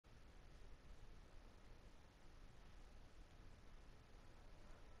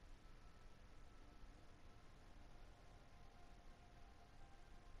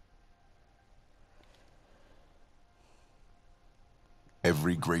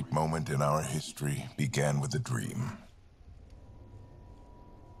Every great moment in our history began with a dream.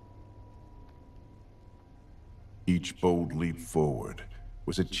 Each bold leap forward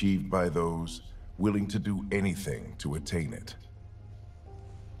was achieved by those willing to do anything to attain it.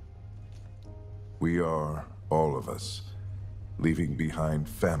 We are, all of us, leaving behind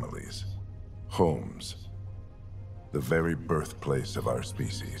families, homes, the very birthplace of our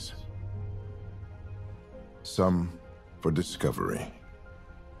species. Some for discovery,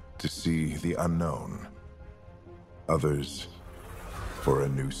 to see the unknown. Others for a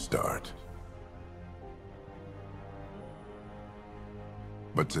new start.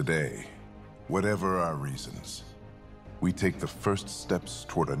 But today, whatever our reasons, we take the first steps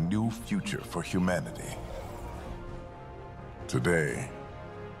toward a new future for humanity. Today,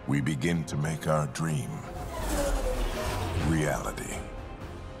 we begin to make our dream reality.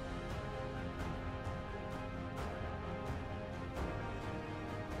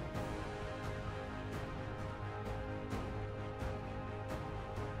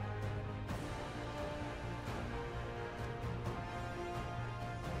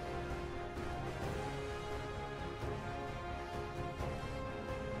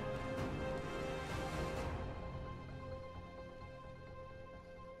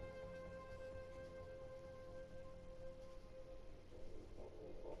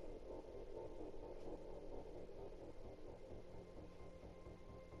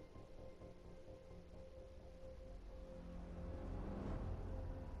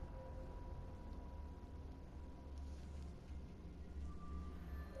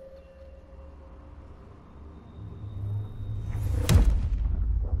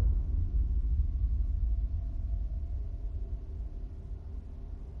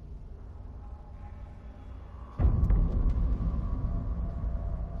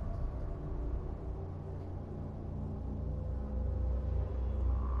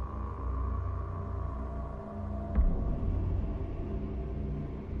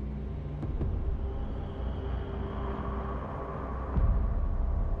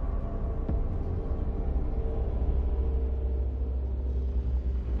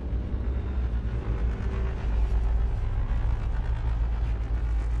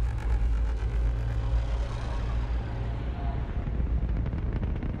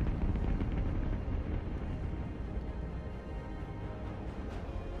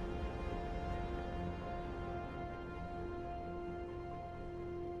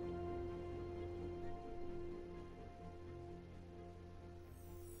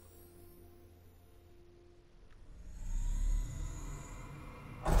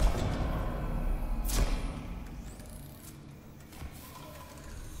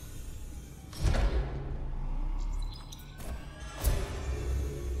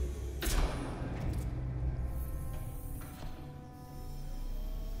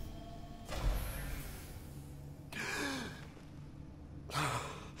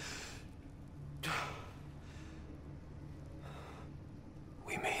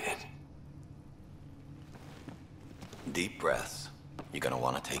 Deep breaths. You're gonna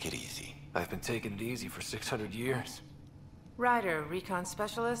want to take it easy. I've been taking it easy for 600 years. Ryder, recon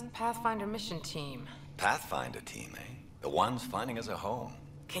specialist, Pathfinder mission team. Pathfinder team, eh? The ones finding us a home.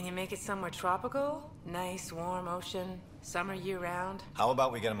 Can you make it somewhere tropical? Nice, warm ocean, summer year-round? How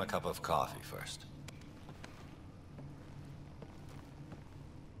about we get him a cup of coffee first?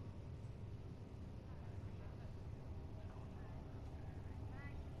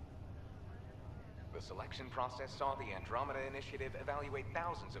 The selection process saw the Andromeda Initiative evaluate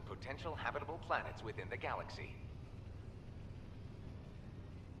thousands of potential habitable planets within the galaxy.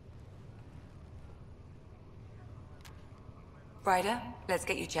 Ryder, let's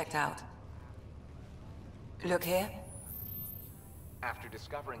get you checked out. Look here. After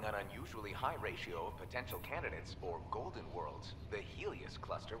discovering an unusually high ratio of potential candidates, or golden worlds, the Helios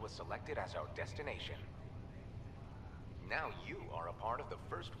cluster was selected as our destination. Now you are a part of the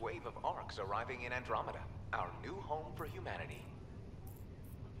first wave of arcs arriving in Andromeda, our new home for humanity.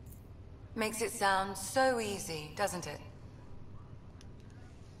 Makes it sound so easy, doesn't it?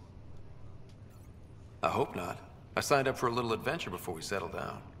 I hope not. I signed up for a little adventure before we settle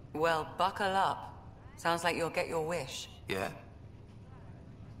down. Well, buckle up. Sounds like you'll get your wish. Yeah?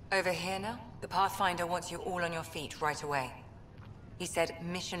 Over here now, the Pathfinder wants you all on your feet right away. He said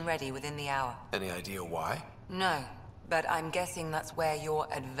mission ready within the hour. Any idea why? No, but I'm guessing that's where your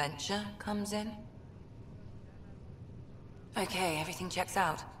adventure comes in. Okay, everything checks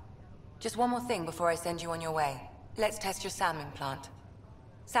out. Just one more thing before I send you on your way. Let's test your SAM implant.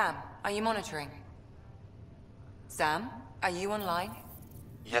 Sam, are you monitoring? Sam, are you online?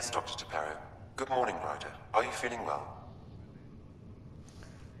 Yes, Dr. Taparo. Good morning, Ryder. Are you feeling well?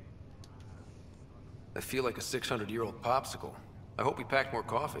 I feel like a 600-year-old popsicle. I hope we packed more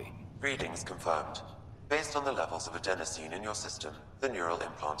coffee. Readings confirmed. Based on the levels of adenosine in your system, the neural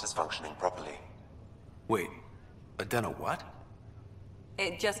implant is functioning properly. Wait, adeno what?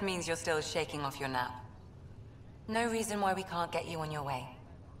 It just means you're still shaking off your nap. No reason why we can't get you on your way.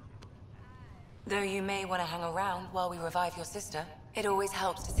 Though you may want to hang around while we revive your sister, it always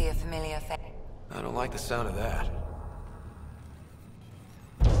helps to see a familiar face. I don't like the sound of that.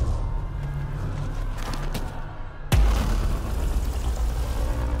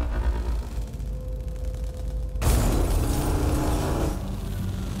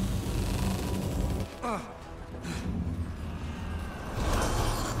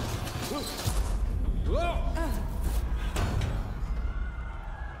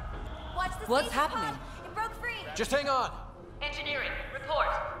 What's happening? It broke free. Just hang on! Engineering, report.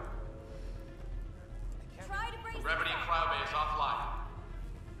 Try to brace Gravity and cloud base offline.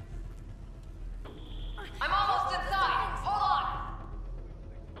 I'm almost inside. Hold on.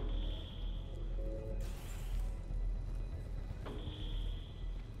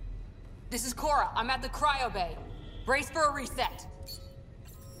 This is Cora. I'm at the cryo bay. Brace for a reset.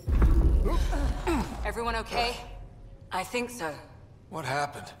 Everyone okay? I think so. What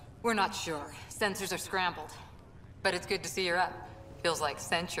happened? We're not sure. Sensors are scrambled. But it's good to see you're up. Feels like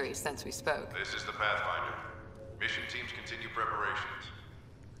centuries since we spoke. This is the Pathfinder. Mission teams continue preparations.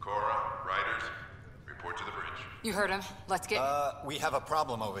 Cora, Riders, report to the bridge. You heard him. Let's get... We have a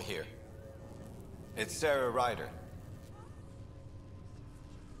problem over here. It's Sarah Ryder.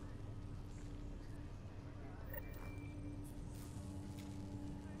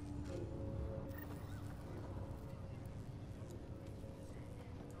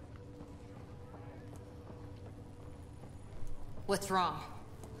 What's wrong?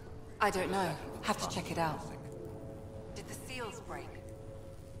 I don't know. Have to check it out. Did the seals break?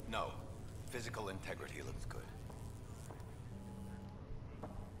 No. Physical integrity looks good.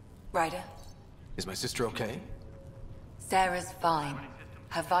 Ryder? Is my sister okay? Sarah's fine.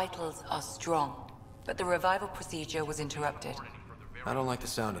 Her vitals are strong. But the revival procedure was interrupted. I don't like the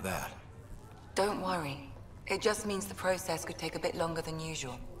sound of that. Don't worry. It just means the process could take a bit longer than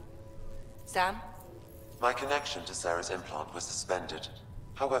usual. Sam? My connection to Sarah's implant was suspended.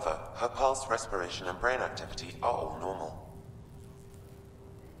 However, her pulse, respiration, and brain activity are all normal.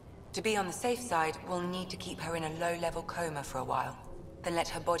 To be on the safe side, we'll need to keep her in a low-level coma for a while. Then let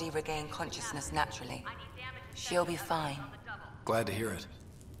her body regain consciousness naturally. She'll be fine. Glad to hear it.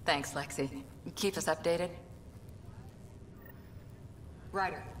 Thanks, Lexi. Keep us updated.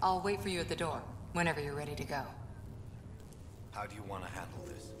 Ryder, I'll wait for you at the door, whenever you're ready to go. How do you want to handle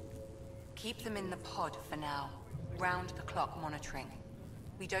this? Keep them in the pod for now. Round-the-clock monitoring.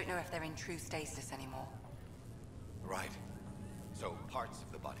 We don't know if they're in true stasis anymore. Right. So parts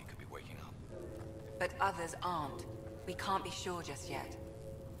of the body could be waking up. But others aren't. We can't be sure just yet.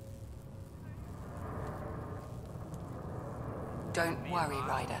 Don't worry,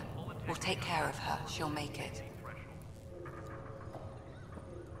 Ryder. We'll take care of her. She'll make it.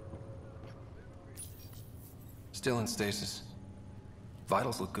 Still in stasis.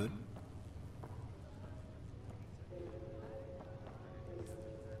 Vitals look good.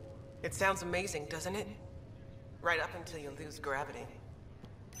 It sounds amazing, doesn't it? Right up until you lose gravity.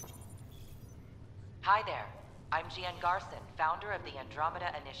 Hi there. I'm Gian Garson, founder of the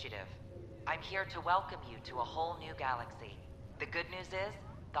Andromeda Initiative. I'm here to welcome you to a whole new galaxy. The good news is,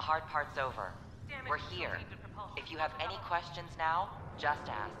 the hard part's over. We're here. If you have any questions now, just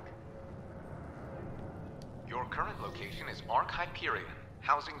ask. Your current location is Ark Hyperion,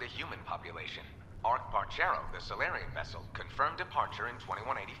 housing the human population. Ark Parchero, the Solarian vessel, confirmed departure in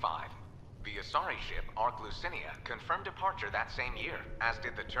 2185. The Asari ship, Ark Lucinia, confirmed departure that same year, as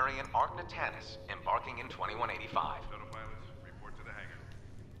did the Turian Ark Natanus, embarking in 2185. Report to the hangar.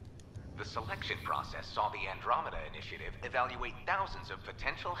 The selection process saw the Andromeda Initiative evaluate thousands of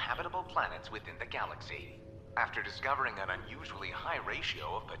potential habitable planets within the galaxy. After discovering an unusually high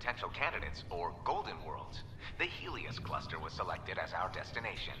ratio of potential candidates, or golden worlds, the Helios cluster was selected as our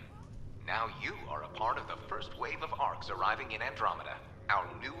destination. Now you are a part of the first wave of Arks arriving in Andromeda, our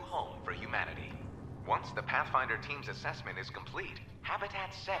new home for humanity. Once the Pathfinder team's assessment is complete,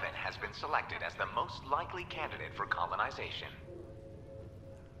 Habitat 7 has been selected as the most likely candidate for colonization.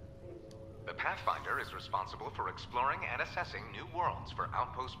 The Pathfinder is responsible for exploring and assessing new worlds for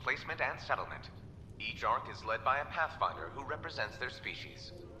outpost placement and settlement. Each Ark is led by a Pathfinder who represents their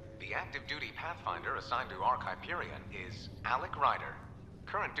species. The active duty Pathfinder assigned to Ark Hyperion is Alec Ryder.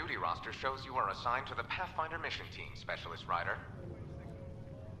 Current duty roster shows you are assigned to the Pathfinder mission team, Specialist Ryder.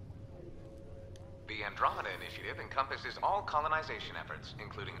 The Andromeda Initiative encompasses all colonization efforts,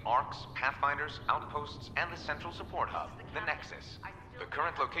 including ARCs, Pathfinders, outposts, and the central support hub, the Nexus. The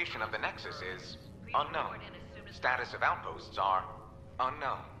current location of the Nexus is unknown. Status of outposts are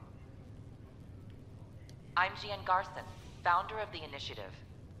unknown. I'm Jean Garson, founder of the initiative.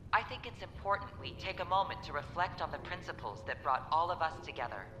 I think it's important we take a moment to reflect on the principles that brought all of us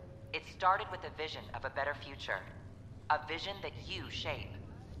together. It started with a vision of a better future. A vision that you shape.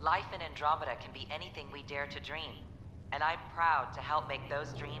 Life in Andromeda can be anything we dare to dream. And I'm proud to help make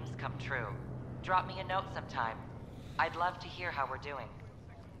those dreams come true. Drop me a note sometime. I'd love to hear how we're doing.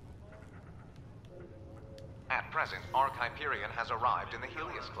 At present, Arc Hyperion has arrived in the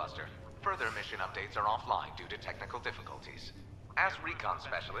Helios cluster. Further mission updates are offline due to technical difficulties. As recon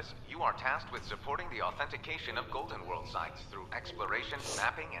specialist, you are tasked with supporting the authentication of Golden World sites through exploration,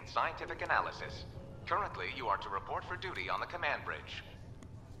 mapping, and scientific analysis. Currently, you are to report for duty on the command bridge.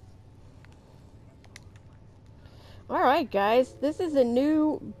 Alright guys, this is a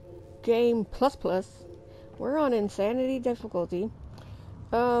new game plus. We're on insanity difficulty.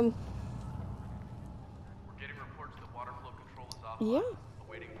 We're getting reports that water flow control is offline. Yeah.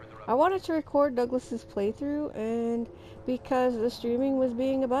 I wanted to record Douglas's playthrough, and because the streaming was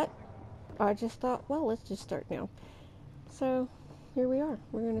being a butt, I just thought, well, let's just start now. So, here we are.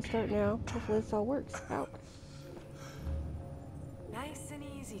 We're gonna start now. Hopefully this all works out. Nice and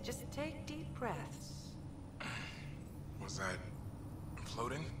easy. Just take deep breaths. Was that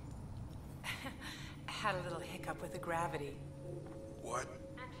floating? Had a little hiccup with the gravity. What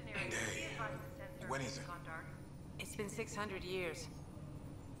day? When is it? It's been 600 years.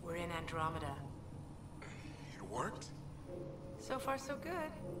 We're in Andromeda. It worked? So far, so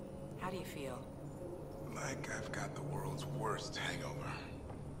good. How do you feel? Like I've got the world's worst hangover.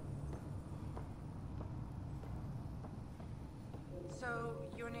 So,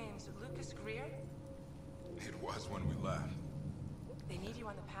 your name's Lucas Greer? It was when we left. They need you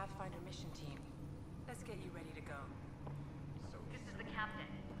on the Pathfinder mission team. Let's get you ready to go. This is the captain.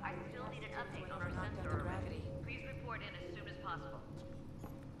 I still need an update on our sensor array. Please report in as soon as possible.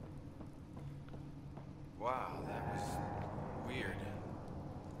 Wow, that was weird.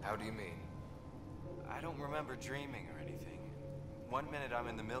 How do you mean? I don't remember dreaming or anything. One minute I'm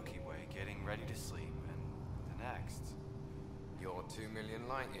in the Milky Way getting ready to sleep, and the next... You're 2 million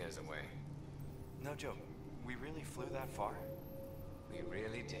light years away. No joke, we really flew that far? We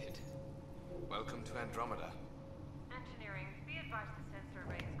really did. Welcome to Andromeda. Engineering, be advised the sensor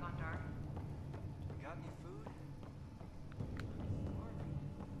array has gone dark. Got any food?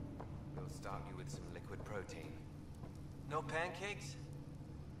 We'll start you with some liquid protein. No pancakes?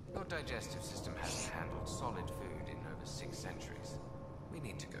 Your digestive system hasn't handled solid food in over 6 centuries. We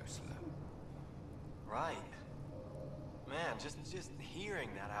need to go slow. Right. Man, just hearing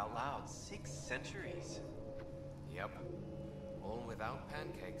that out loud. 6 centuries. Yep. All without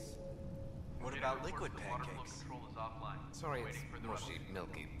pancakes. What about liquid pancakes? Sorry, it's mushy,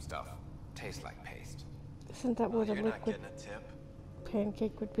 milky stuff. Tastes like paste. Isn't that what a You're not liquid getting a tip.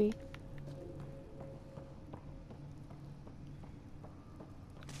 pancake would be?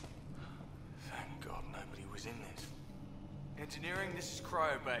 Thank God nobody was in this. Engineering, this is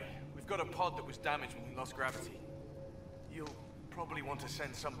Cryo Bay. We've got a pod that was damaged when we lost gravity. You'll probably want to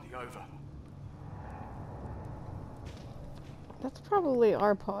send somebody over. That's probably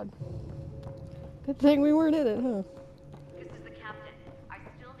our pod. Good thing we weren't in it, huh? This is the captain. I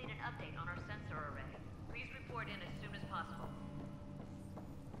still need an update on our sensor array. Please report in as soon as possible.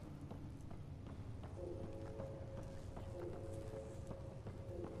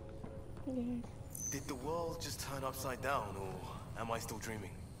 Did the world just turn upside down, or am I still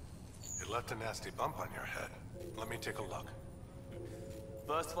dreaming? It left a nasty bump on your head. Let me take a look.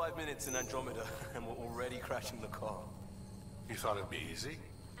 First 5 minutes in Andromeda, and we're already crashing the car. You thought it'd be easy?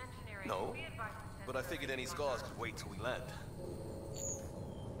 No, but I figured any scars could wait till we land.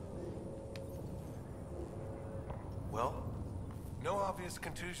 Well? No obvious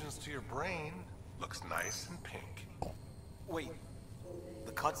contusions to your brain. Looks nice and pink. Wait,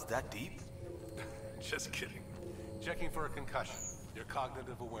 the cut's that deep? Just kidding. Checking for a concussion. Your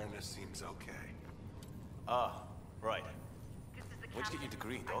cognitive awareness seems okay. Ah, right. Where'd you get your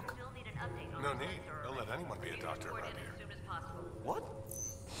degree, Doc? No need. Don't let anyone be a doctor around here. What?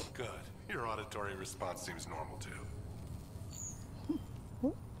 Good. Your auditory response seems normal,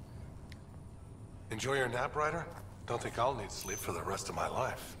 too. Enjoy your nap, Ryder? Don't think I'll need sleep for the rest of my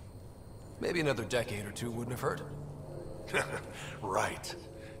life. Maybe another decade or two wouldn't have hurt. Right.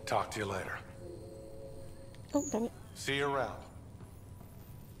 Talk to you later. Oh, dang it. See you around.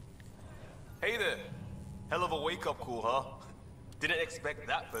 Hey there. Hell of a wake-up call, huh? Didn't expect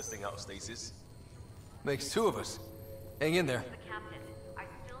that bursting out of stasis. Makes two of us. Hang in there. The captain. I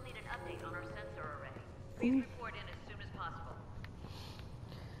still need an update on our sensor array. Please report in as soon as possible.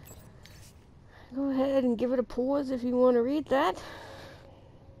 Go ahead and give it a pause if you want to read that.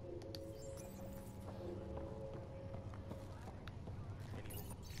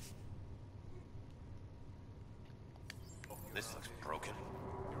 This looks broken.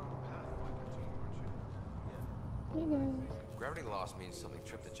 Hey guys. Gravity loss means something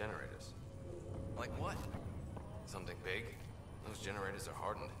tripped the generators. Like what? Something big. Those generators are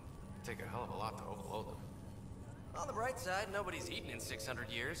hardened. It'd take a hell of a lot to overload them. On the bright side, nobody's eaten in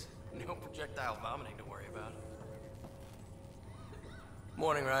 600 years. No projectile vomiting to worry about.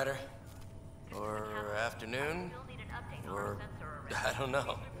 Morning, Ryder. Or afternoon. Or I don't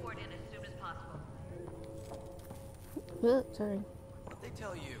know. Report in as soon as possible. Sorry. What'd they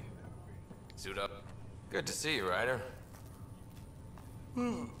tell you? Suit up. Good to see you, Ryder.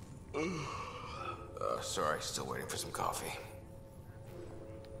 Sorry, still waiting for some coffee.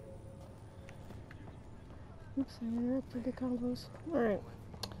 Oops, I interrupted the combos. Alright.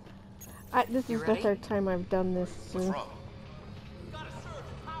 This is the third time I've done this in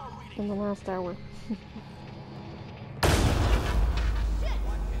the last hour.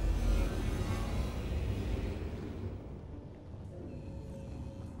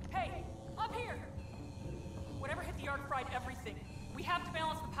 Hey, up here! Whatever hit the yard fried everything. We have to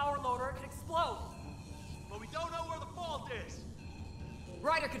balance the power loader, it could explode. But we don't know where the fault is.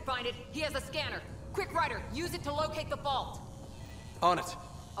 Ryder could find it. He has a scanner. Quick, Ryder, use it to locate the fault. On it.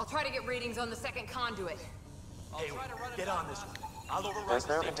 I'll try to get readings on the second conduit. Hey, get on this one. I'll override There's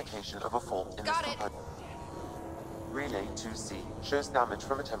no indication of a fault in this component. Relay 2C shows damage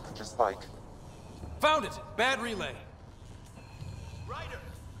from a temperature spike. Found it! Bad relay. Ryder,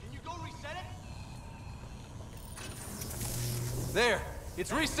 can you go reset it? There!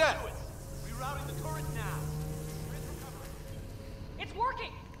 It's reset! Rerouting the current now. It's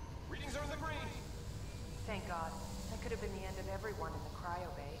working! Readings are in the green. Thank God. That could have been the end of everyone in the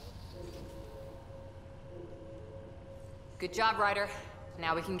cryo bay. Good job, Ryder.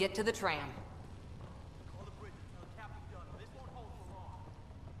 Now we can get to the tram.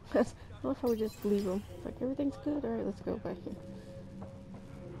 I love how we just leave them. Like, everything's good? Alright, let's go back in.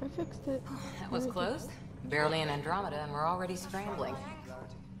 I fixed it. That was close. Barely in Andromeda, and we're already scrambling.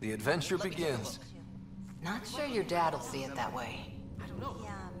 The adventure begins. Not sure your dad'll see it that way. I don't know.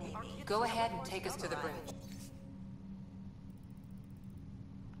 Yeah, maybe. Go ahead and take us to the bridge.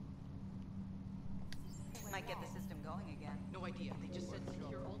 Might get the system going again. No idea. They just said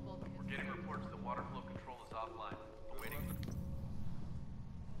secure all bulk. We're getting reports the water flow control is offline. We're waiting.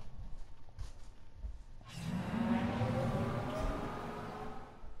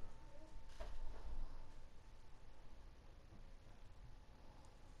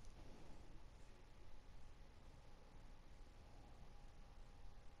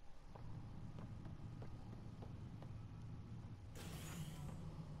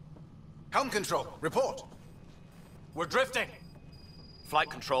 Helm control, report. We're drifting. Flight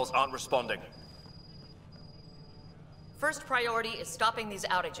controls aren't responding. First priority is stopping these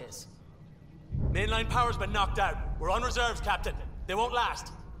outages. Mainline power's been knocked out. We're on reserves, Captain. They won't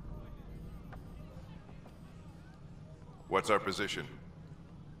last. What's our position?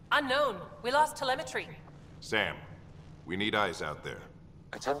 Unknown. We lost telemetry. Sam, we need eyes out there.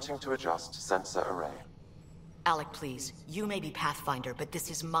 Attempting to adjust sensor array. Alec, please. You may be Pathfinder, but this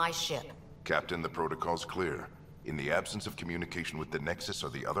is my ship. Captain, the protocol's clear. In the absence of communication with the Nexus or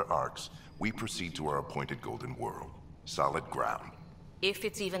the other arcs, we proceed to our appointed Golden World. Solid ground. If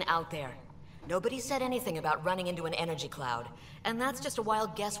it's even out there. Nobody said anything about running into an energy cloud, and that's just a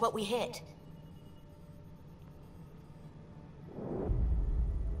wild guess what we hit.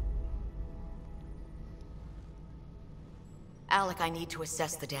 Alec, I need to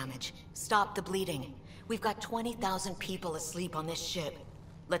assess the damage. Stop the bleeding. We've got 20,000 people asleep on this ship.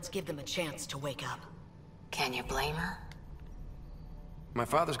 Let's give them a chance to wake up. Can you blame her? My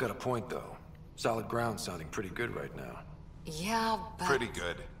father's got a point, though. Solid ground sounding pretty good right now. Yeah, but... Pretty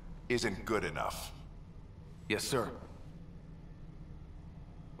good. Isn't good enough. Yes, sir.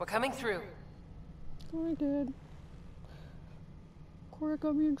 We're coming through. I did. Cora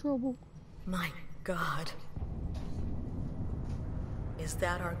got me in trouble. My God. Is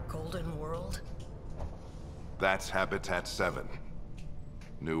that our Golden World? That's Habitat 7.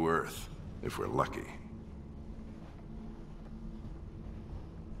 New Earth, if we're lucky.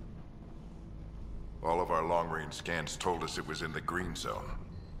 All of our long-range scans told us it was in the green zone.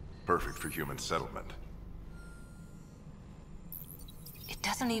 Perfect for human settlement. It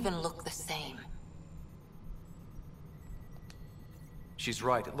doesn't even look the same. She's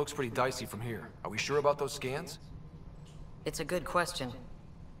right, it looks pretty dicey from here. Are we sure about those scans? It's a good question.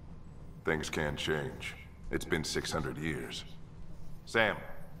 Things can change. It's been 600 years. Sam.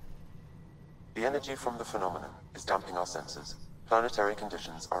 The energy from the phenomenon is damping our senses. Planetary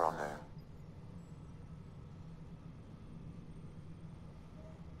conditions are unknown.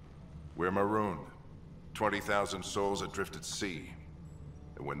 We're marooned. 20,000 souls adrift at sea.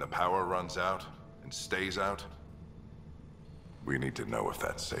 And when the power runs out, and stays out, we need to know if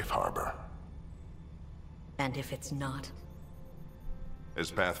that's safe harbor. And if it's not?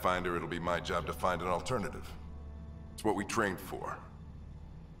 As Pathfinder, it'll be my job to find an alternative. It's what we trained for.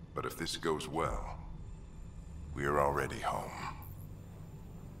 But if this goes well, we're already home.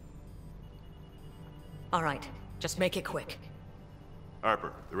 All right, just make it quick.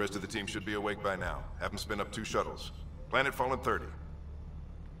 Harper, the rest of the team should be awake by now. Have them spin up 2 shuttles. Planetfall in 30.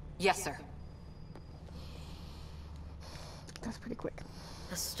 Yes, sir. That's pretty quick.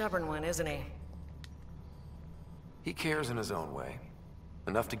 A stubborn one, isn't he? He cares in his own way.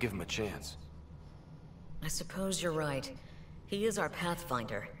 Enough to give him a chance. I suppose you're right. He is our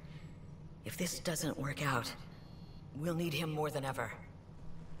Pathfinder. If this doesn't work out, we'll need him more than ever.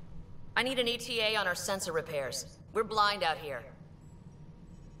 I need an ETA on our sensor repairs. We're blind out here.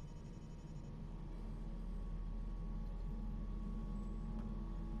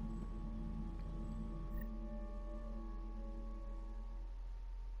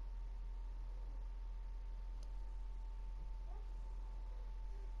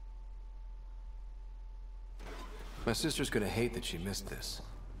 My sister's gonna hate that she missed this.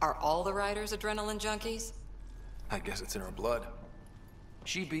 Are all the Ryders adrenaline junkies? I guess it's in her blood.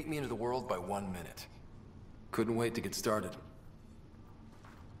 She beat me into the world by 1 minute. Couldn't wait to get started.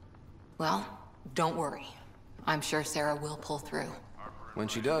 Well, don't worry. I'm sure Sarah will pull through. When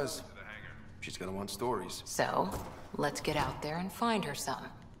she does, she's gonna want stories. So, let's get out there and find her some.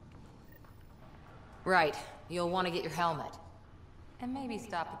 Right, you'll want to get your helmet. And maybe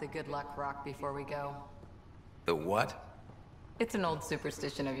stop at the Good Luck Rock before we go. The what? It's an old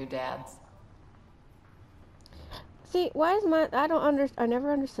superstition of your dad's. See, why is I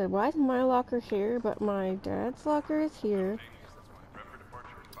never understood. Why is my locker here, but my dad's locker is here?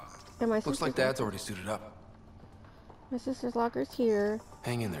 And my Looks like Dad's already suited up. My sister's locker's here.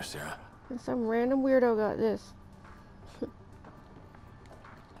 Hang in there, Sarah. And some random weirdo got this.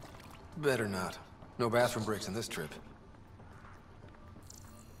 Better not. No bathroom breaks on this trip.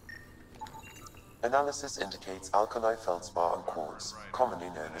 Analysis indicates alkali feldspar and quartz, commonly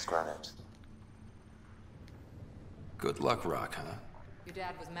known as granite. Good luck, Rock, huh? Your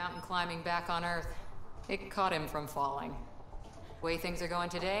dad was mountain climbing back on Earth. It caught him from falling. Way things are going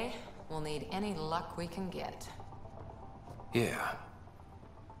today, we'll need any luck we can get. Yeah.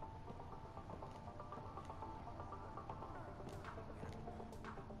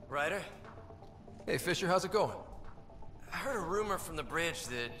 Ryder? Hey, Fisher, how's it going? I heard a rumor from the bridge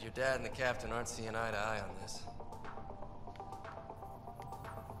that your dad and the captain aren't seeing eye to eye on this.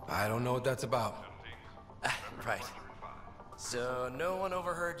 I don't know what that's about. Right. So, no one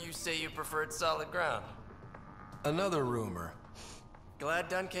overheard you say you preferred solid ground? Another rumor. Glad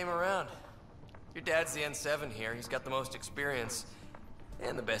Dunn came around. Your dad's the N7 here. He's got the most experience.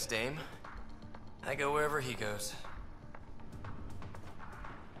 And the best aim. I go wherever he goes.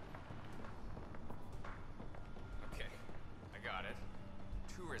 Okay, I got it.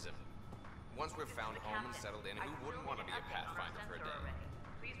 Tourism. Once we've found home and settled in, who wouldn't want to be a Pathfinder for a day?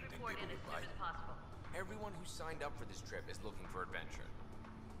 Please report in as soon as possible. Everyone who signed up for this trip is looking for adventure.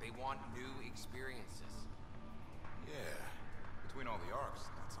 They want new experiences. Yeah. Between all the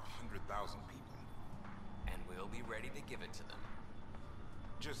arcs, that's 100,000 people. And we'll be ready to give it to them.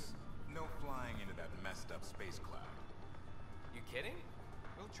 Just no flying into that messed up space cloud. You kidding?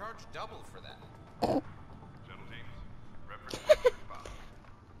 We'll charge double for that.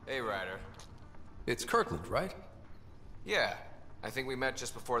 Hey, Ryder. It's Kirkland, right? Yeah. I think we met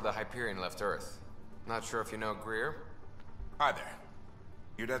just before the Hyperion left Earth. Not sure if you know Greer? Hi there.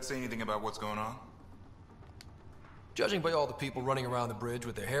 Your dad say anything about what's going on? Judging by all the people running around the bridge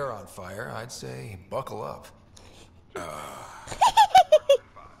with their hair on fire, I'd say buckle up.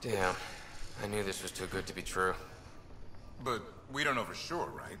 Damn. I knew this was too good to be true. But we don't know for sure,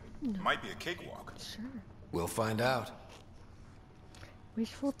 right? No. Might be a cakewalk. Sure. We'll find out.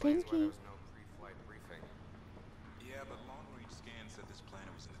 Wishful thinking. Yeah, but long-range scans said this planet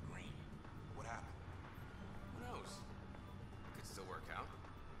was in the green. What happened? Who knows? It could still work out.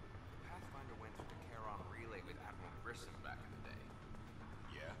 Pathfinder went through the Charon relay with Admiral Grissom back in the day.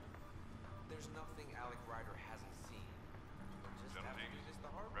 Yeah? There's nothing Alec Ryder hasn't seen. We'll just have to do this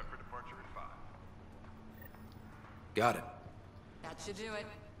the hard way. Prep for departure at 5. Got it. That Should do it.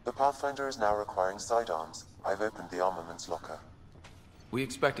 The Pathfinder is now requiring sidearms. I've opened the armaments locker. We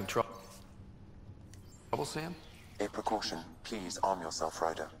expecting trouble, Sam? A precaution. Please arm yourself,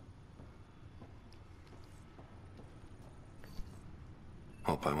 Ryder.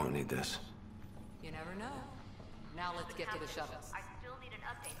 Hope I won't need this. You never know. Now let's get to the shuttles.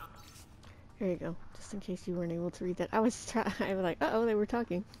 There you go. Just in case you weren't able to read that. I was like, uh-oh, they were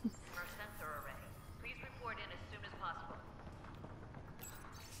talking. Please report in as soon as possible.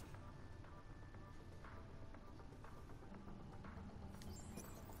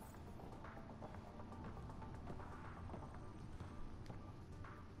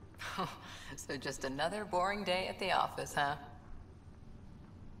 So just another boring day at the office, huh?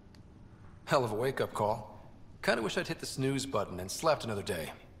 Hell of a wake-up call. Kinda wish I'd hit the snooze button and slept another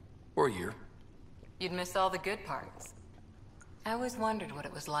day. Or a year. You'd miss all the good parts. I always wondered what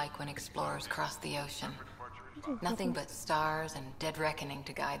it was like when explorers crossed the ocean. Nothing but stars and dead reckoning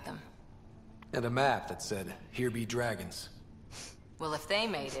to guide them. And a map that said, "Here be dragons." Well, if they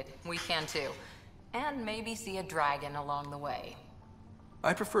made it, we can too. And maybe see a dragon along the way.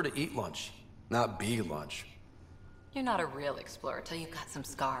 I prefer to eat lunch, not be lunch. You're not a real explorer till you've got some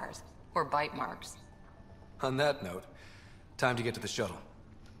scars. Or bite marks. On that note, time to get to the shuttle.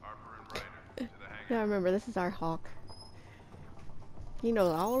 Yeah, remember, this is our Hawk. He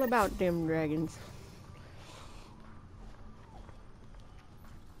knows all about them dragons.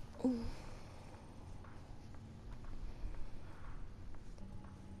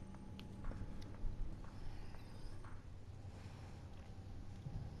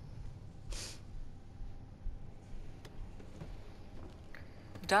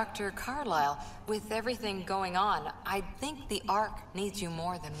 Dr. Carlyle, with everything going on, I think the Ark needs you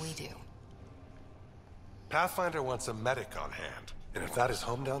more than we do. Pathfinder wants a medic on hand. And if that is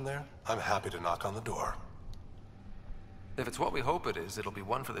home down there, I'm happy to knock on the door. If it's what we hope it is, it'll be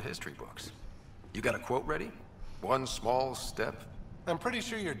one for the history books. You got a quote ready? One small step? I'm pretty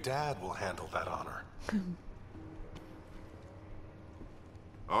sure your dad will handle that honor.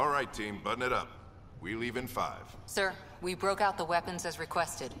 All right, team, button it up. We leave in 5. Sir, we broke out the weapons as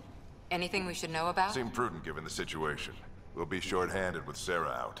requested. Anything we should know about? Seemed prudent given the situation. We'll be short-handed with Sarah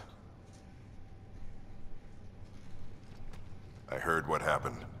out. I heard what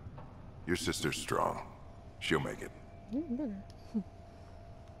happened. Your sister's strong. She'll make it.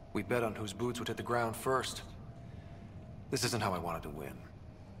 We bet on whose boots would hit the ground first. This isn't how I wanted to win.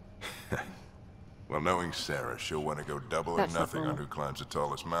 Well, knowing Sarah, she'll want to go double or nothing on who climbs the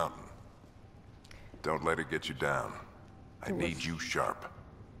tallest mountain. Don't let it get you down. I need you sharp.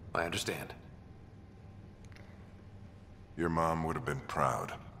 I understand. Your mom would have been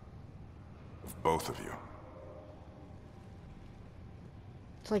proud of both of you.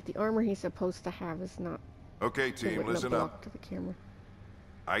 It's like the armor he's supposed to have is not. Okay, team, listen up. To the camera.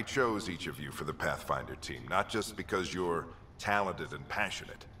 I chose each of you for the Pathfinder team, not just because you're talented and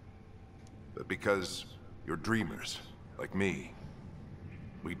passionate, but because you're dreamers, like me.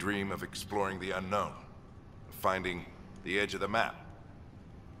 We dream of exploring the unknown, of finding the edge of the map,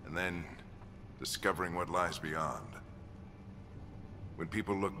 and then discovering what lies beyond. When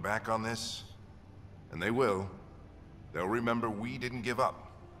people look back on this, and they will, they'll remember we didn't give up.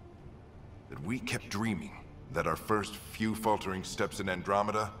 That we kept dreaming, that our first few faltering steps in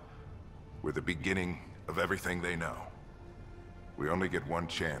Andromeda were the beginning of everything they know. We only get one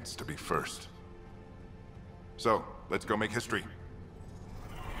chance to be first. So, let's go make history.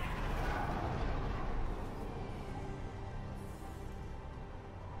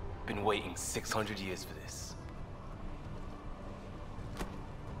 Been waiting 600 years for this.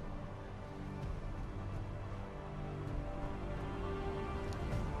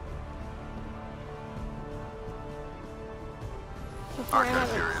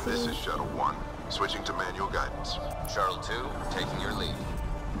 Arcantheria, this is Shuttle 1, switching to manual guidance. Shuttle 2, taking your lead.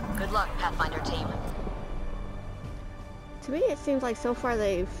 Good luck, Pathfinder team. To me, it seems like so far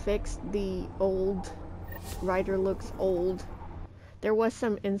they've fixed the old. Ryder looks old. There was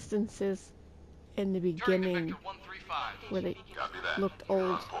some instances in the beginning where they looked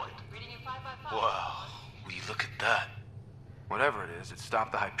old. Wow, will you look at that? Whatever it is, it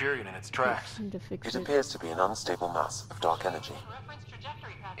stopped the Hyperion in its tracks. It appears to be an unstable mass of dark energy.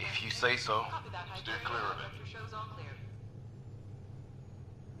 If you say so. Steer clear of it.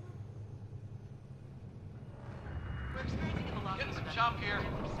 Getting some chop here.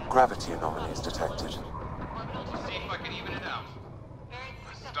 Gravity anomalies detected. See if I can even it out.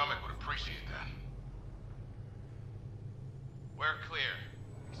 My stomach would appreciate that. We're clear.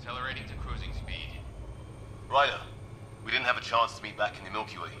 Accelerating to cruising speed. Ryder, we didn't have a chance to meet back in the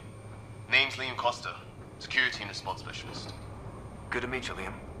Milky Way. Name's Liam Costa, security and response specialist. Good to meet you,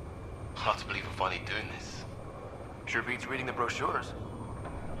 Liam. Hard to believe we're finally doing this. Sure beats reading the brochures.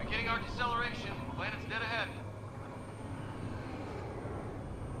 Beginning our deceleration. Planet's dead ahead.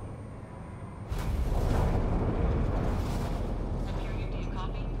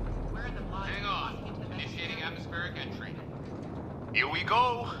 Hang on. Initiating atmospheric entry. Here we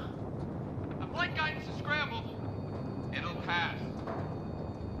go. The flight guidance is scrambled. It'll pass.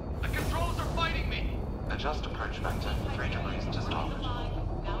 The controls are fighting me. Adjust approach vector 3 degrees to starboard.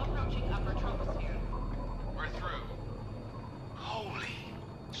 Now approaching upper troposphere. We're through. Holy.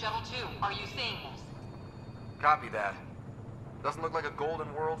 Shuttle 2, are you seeing this? Copy that. Doesn't look like a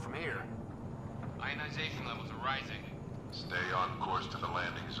golden world from here. Ionization levels are rising. Stay on course to the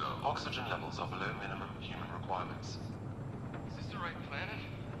landing zone. Oxygen levels are below minimum human requirements. Is this the right planet?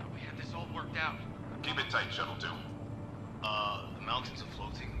 We had this all worked out. Keep it tight, Shuttle 2. The mountains are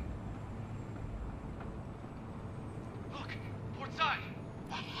floating. Look, port side.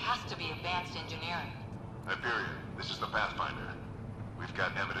 That has to be advanced engineering. Hyperion, this is the Pathfinder. We've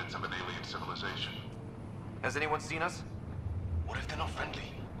got evidence of an alien civilization. Has anyone seen us? What if they're not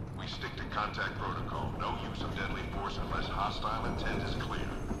friendly? We stick to contact protocol. No use of deadly force unless hostile intent is clear.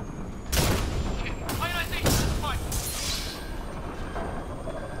 Ionization is fine.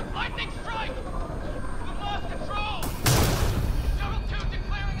 Lightning strike! We've lost control! Shuttle 2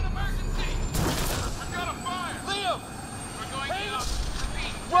 declaring an emergency! We've got a fire! Liam! We're going out!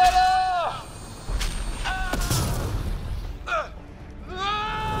 Repeat! Right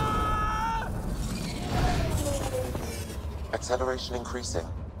Acceleration increasing.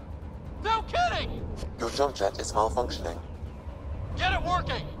 No kidding! Your jump jet is malfunctioning. Get it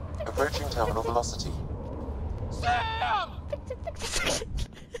working! Approaching terminal velocity. Sam!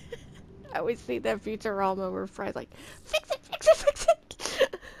 I always see that Futurama where Fry's like, fix it, fix it, fix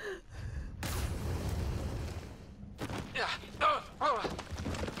it! Ow.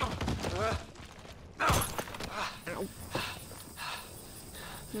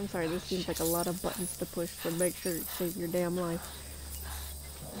 I'm sorry, this seems like a lot of buttons to push, so make sure to save your damn life.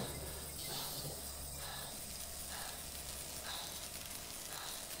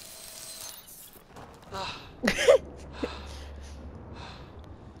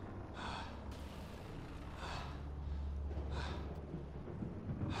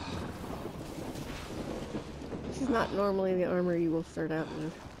 This is not normally the armor you will start out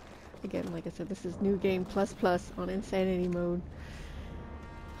with. Again, like I said, this is New Game Plus Plus on Insanity Mode.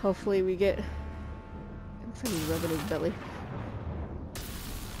 Hopefully we get... Looks like he's rubbing his belly.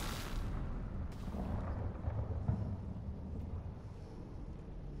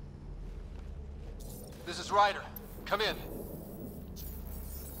 This is Ryder. Come in.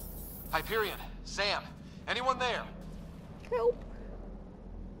 Hyperion, Sam, anyone there? Help.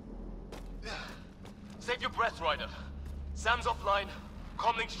 Save your breath, Ryder. Sam's offline.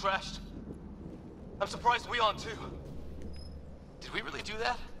 Comlink's trashed. I'm surprised we aren't too. Did we really do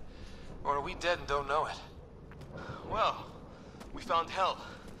that? Or are we dead and don't know it? Well, we found hell.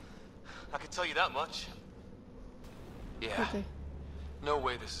 I can tell you that much. Yeah. Okay. No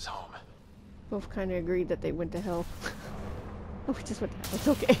way this is home. Both kind of agreed that they went to hell. Oh, we just went to hell. It's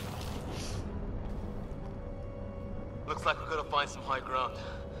okay. Looks like we're gonna find some high ground.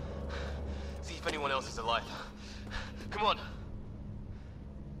 See if anyone else is alive. Come on.